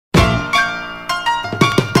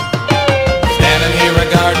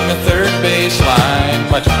guarding the third base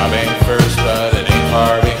line. My job ain't first, but it ain't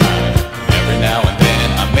far behind. Every now and then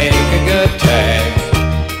I make a good tag,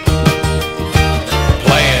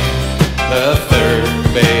 playing the third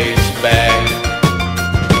base bag.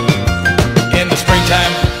 In the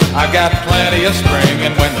springtime, I've got plenty of spring,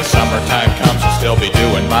 and when the summertime comes, I'll still be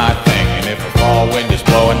doing my thing. And if a fall wind is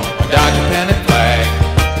blowing, I dodge a pennant flag.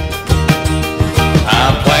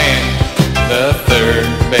 I'm playing the third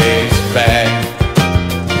base bag.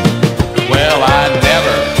 Well, I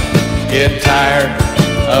never get tired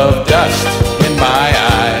of dust in my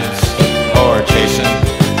eyes, or chasing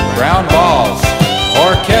ground balls,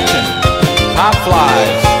 or catching pop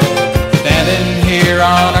flies. Standing here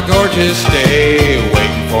on a gorgeous day,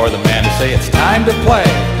 waiting for the man to say it's time to play.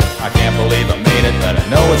 I can't believe I made it, but I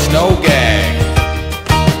know it's no gag.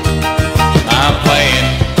 I'm playing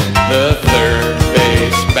the third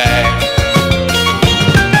base bag.